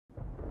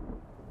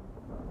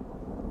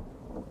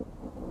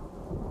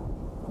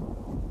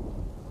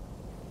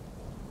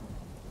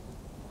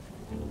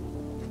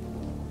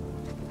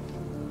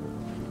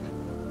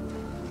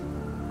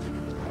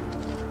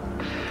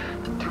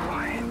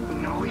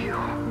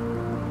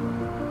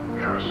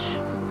this.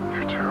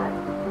 You too.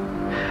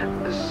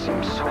 This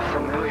seems so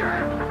familiar.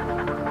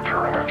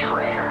 You're in a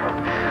dream.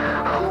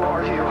 Who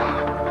are you?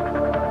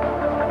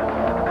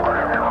 I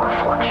am your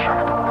reflection.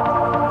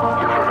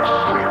 You've been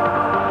asleep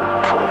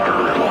for a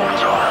very long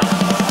time.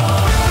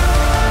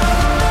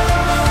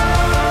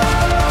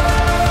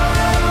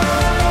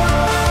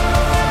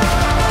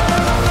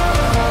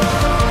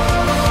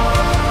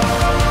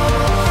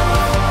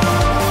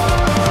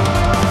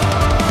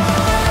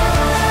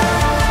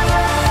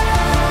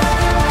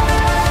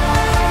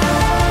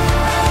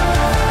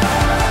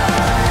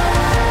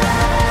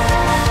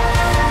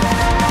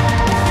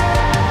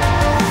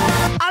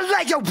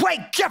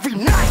 Awake every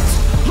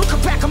night,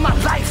 looking back on my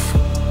life.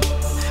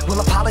 Well,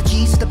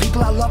 apologies to the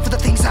people I love for the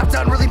things I've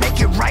done really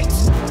make it right.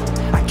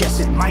 I guess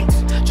it might.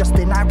 Just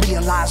then I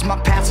realized my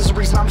past is the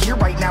reason I'm here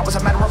right now. As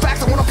a matter of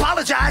fact, I won't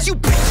apologize. You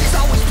bitches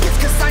always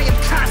bitch, cause I am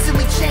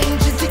constantly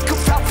changing. Think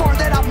of how far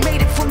that I've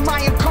made it from my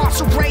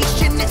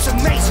incarceration. It's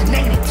amazing,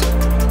 ain't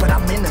it? But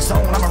I'm in the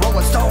zone, I'm a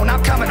rolling stone.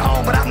 I'm coming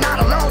home, but I'm not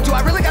alone. Do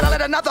I really gotta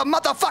let another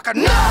motherfucker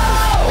know?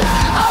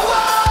 I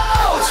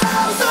won't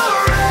surrender.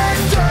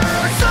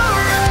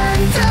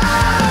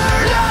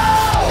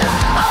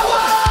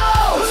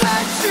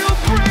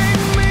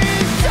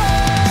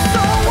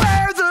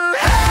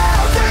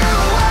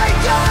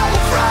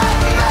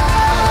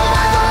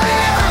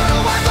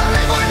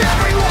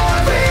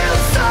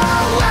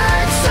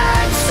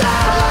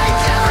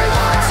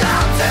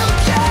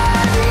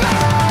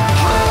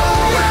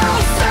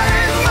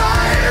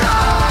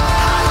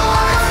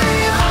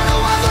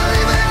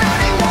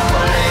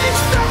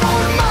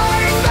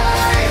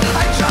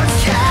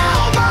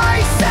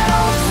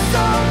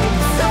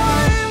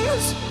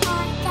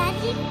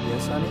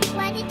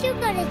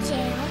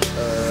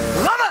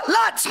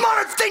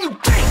 Smarter than you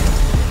think.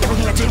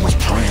 Everything I did was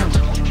planned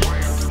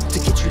to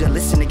get you to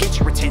listen, to get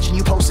your attention.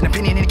 You post an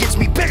opinion and it gets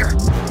me bigger.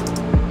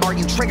 Are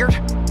you triggered?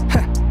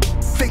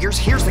 Figures,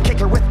 here's the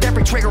kicker. With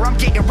every trigger I'm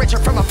getting richer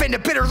from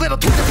offended, bitter little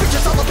Twitter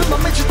bitches all up in my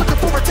mentions looking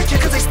for attention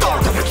cause they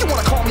starved them. If you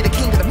wanna call me the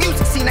king of the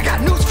music scene, I got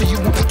news for you.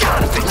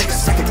 Gotta fit like a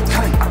second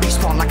coming. I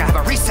respawn like I have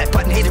a reset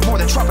button. Hated more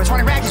than trumpets.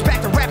 Running raggies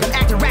back to rapping,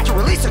 acting ratchet.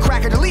 Release a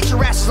cracker, delete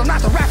your asses. I'm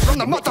not the rapper, I'm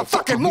the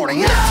motherfucking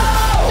morning after.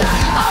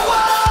 I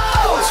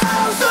won't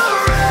surrender.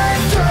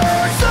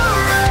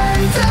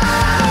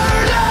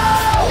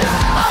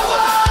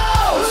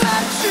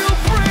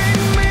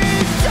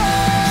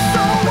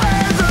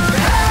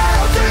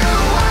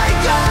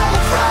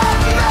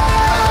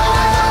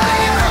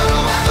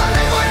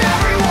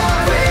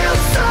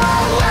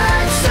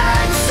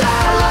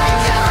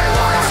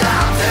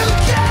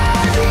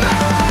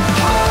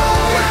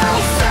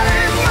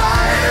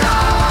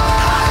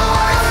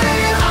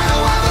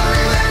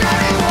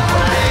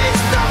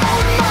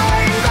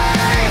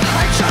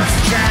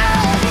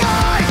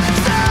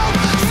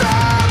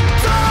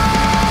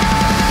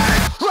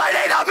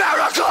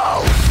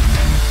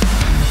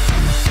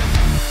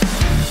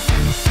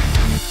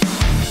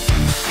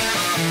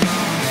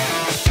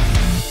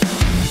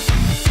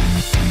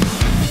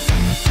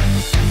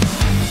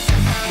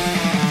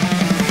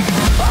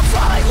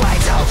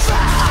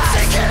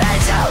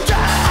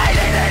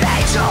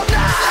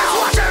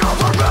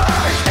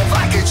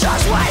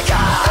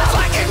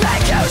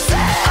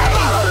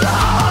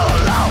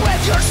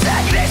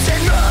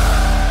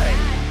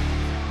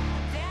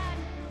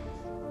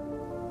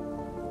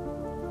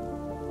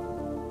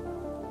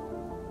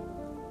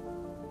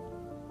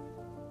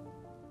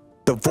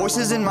 The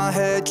voices in my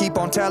head keep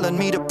on telling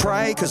me to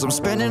pray, cause I'm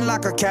spinning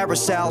like a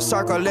carousel,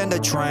 circling the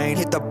train.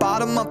 Hit the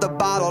bottom of the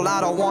bottle, I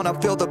don't wanna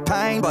feel the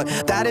pain, but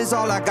that is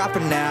all I got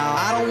for now.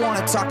 I don't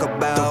wanna talk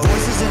about the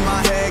voices in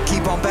my head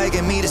keep on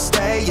begging me to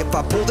stay. If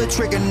I pull the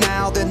trigger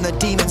now, then the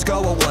demons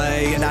go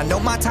away. And I know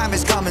my time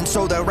is coming,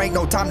 so there ain't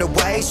no time to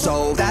waste.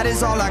 So that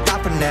is all I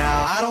got for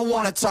now. I don't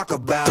wanna talk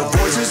about the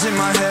voices in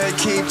my head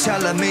keep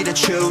telling me to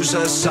choose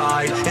a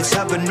side. It's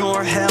heaven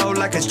or hell,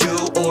 like it's do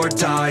or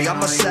die.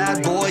 I'm a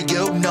sad boy,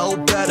 you know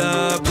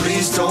better.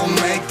 Please don't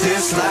make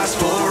this last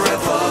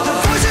forever. The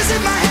voices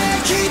in my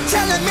head keep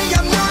telling me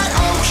I'm not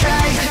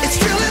okay. It's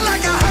feeling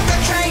like a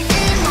hurricane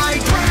in my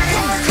brain.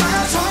 Dark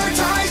clouds, hard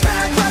times,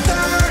 bad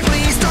weather.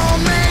 Please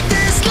don't make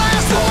this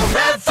last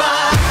forever.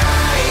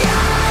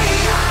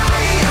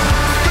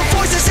 The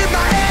voices in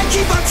my head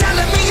keep on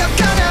telling me I'm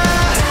gonna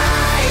die.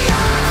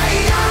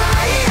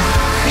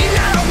 And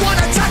I don't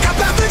wanna talk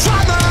about the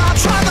trauma.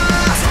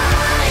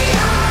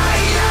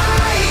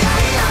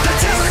 They're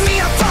telling me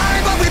I'm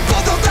fine, but we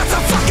both know that's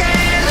a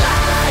fucking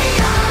lie.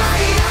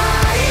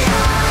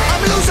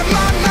 I'm losing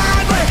my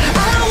mind, but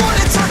I don't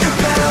wanna talk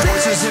about it.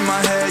 Voices in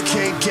my head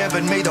keep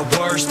giving me the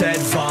worst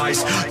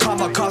advice.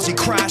 Kamikaze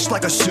crash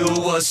like a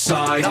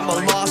suicide. I'm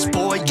a lost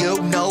boy,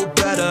 you know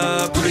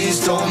better. Please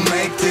don't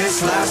make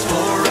this last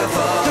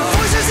forever. The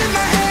voices in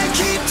my head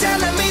keep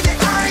telling me that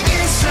I'm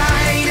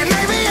insane, and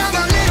maybe I'm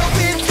a little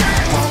bit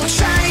that won't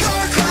change.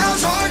 Dark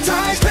clouds, hard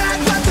times, bad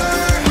weather.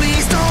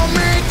 Please don't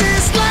make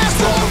this last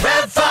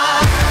forever.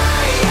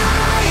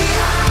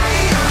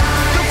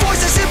 The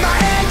voices in my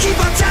head keep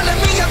on telling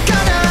me I'm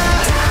gonna die.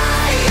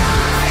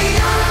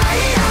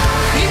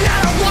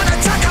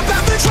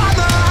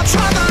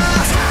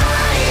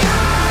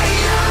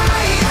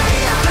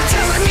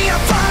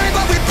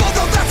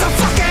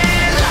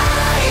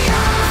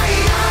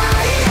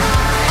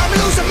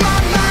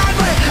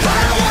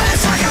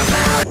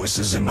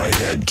 voices in my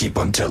head keep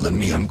on telling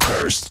me I'm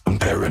cursed. I'm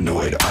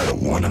paranoid, I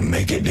don't wanna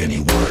make it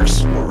any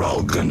worse. We're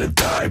all gonna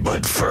die,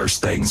 but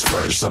first things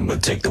first, I'ma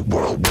take the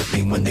world with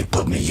me when they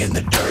put me in the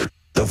dirt.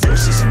 The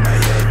voices in my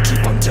head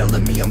keep on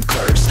telling me I'm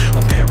cursed.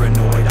 I'm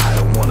paranoid, I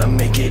don't wanna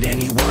make it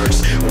any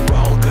worse. We're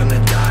all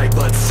gonna die,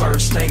 but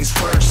first things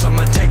first,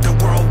 I'ma take the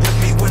world with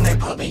me when they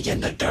put me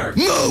in the dirt.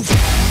 Move!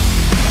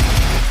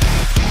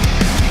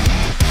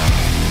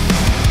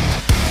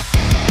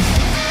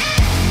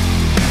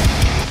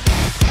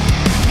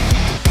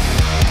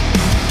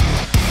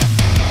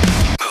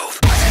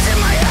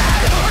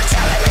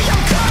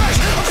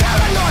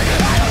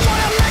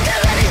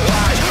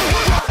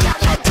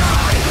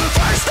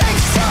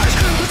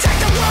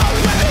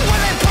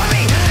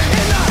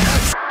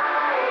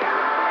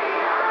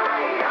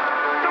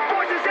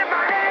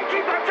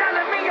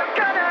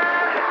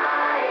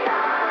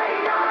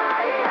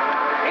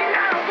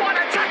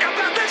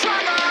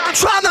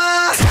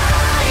 Trauma!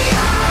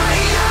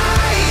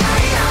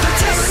 They're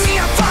telling me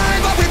I'm fine,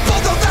 but we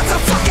both know that's a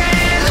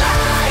fucking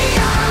lie.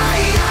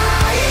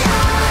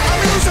 I'm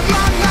losing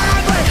my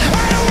mind, but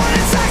I don't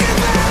wanna talk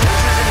about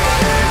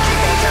it.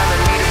 Keep on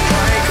telling me to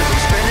pray, cause I'm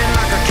spinning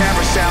like a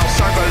carousel,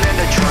 circling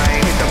the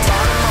train. Hit the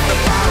bottom of the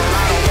bottle,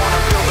 I don't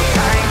wanna feel the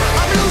pain.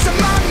 I'm losing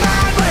my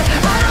mind, but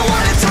I don't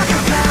wanna talk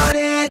about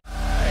it.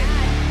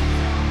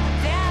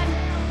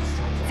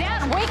 Dad,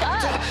 wake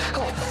up!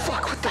 Oh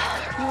fuck, what the?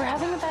 You were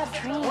having a bad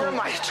dream. Where am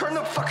I? Turn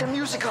the fucking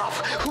music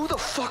off. Who the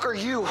fuck are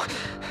you?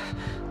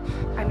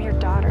 I'm your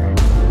daughter.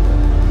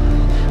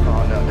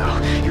 Oh, no.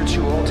 You're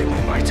too old to be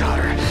my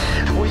daughter.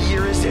 What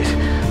year is it?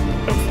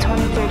 It's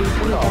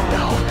 2033. Oh,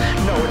 no.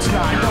 No, it's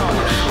not. No.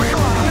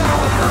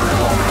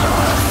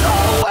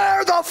 Oh,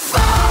 where the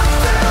fuck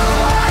do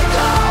I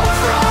go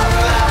from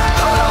there?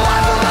 Who do I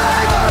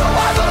believe? Who do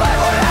I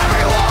believe when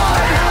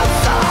everyone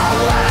else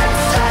always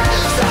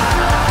says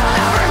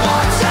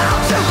everyone's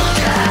out to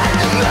get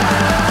me?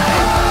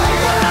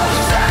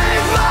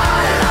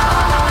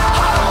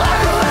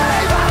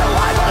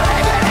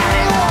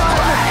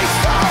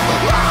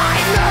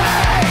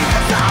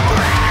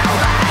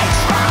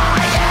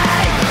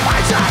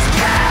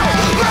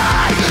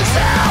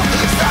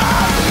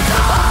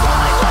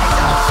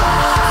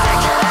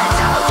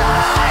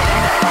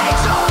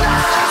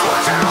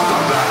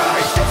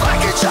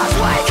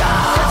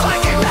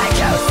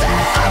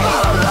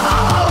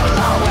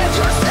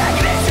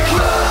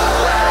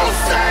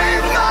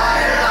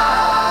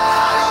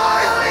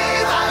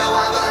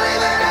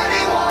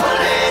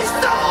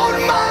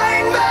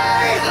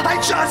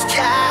 Just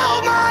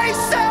kill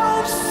myself.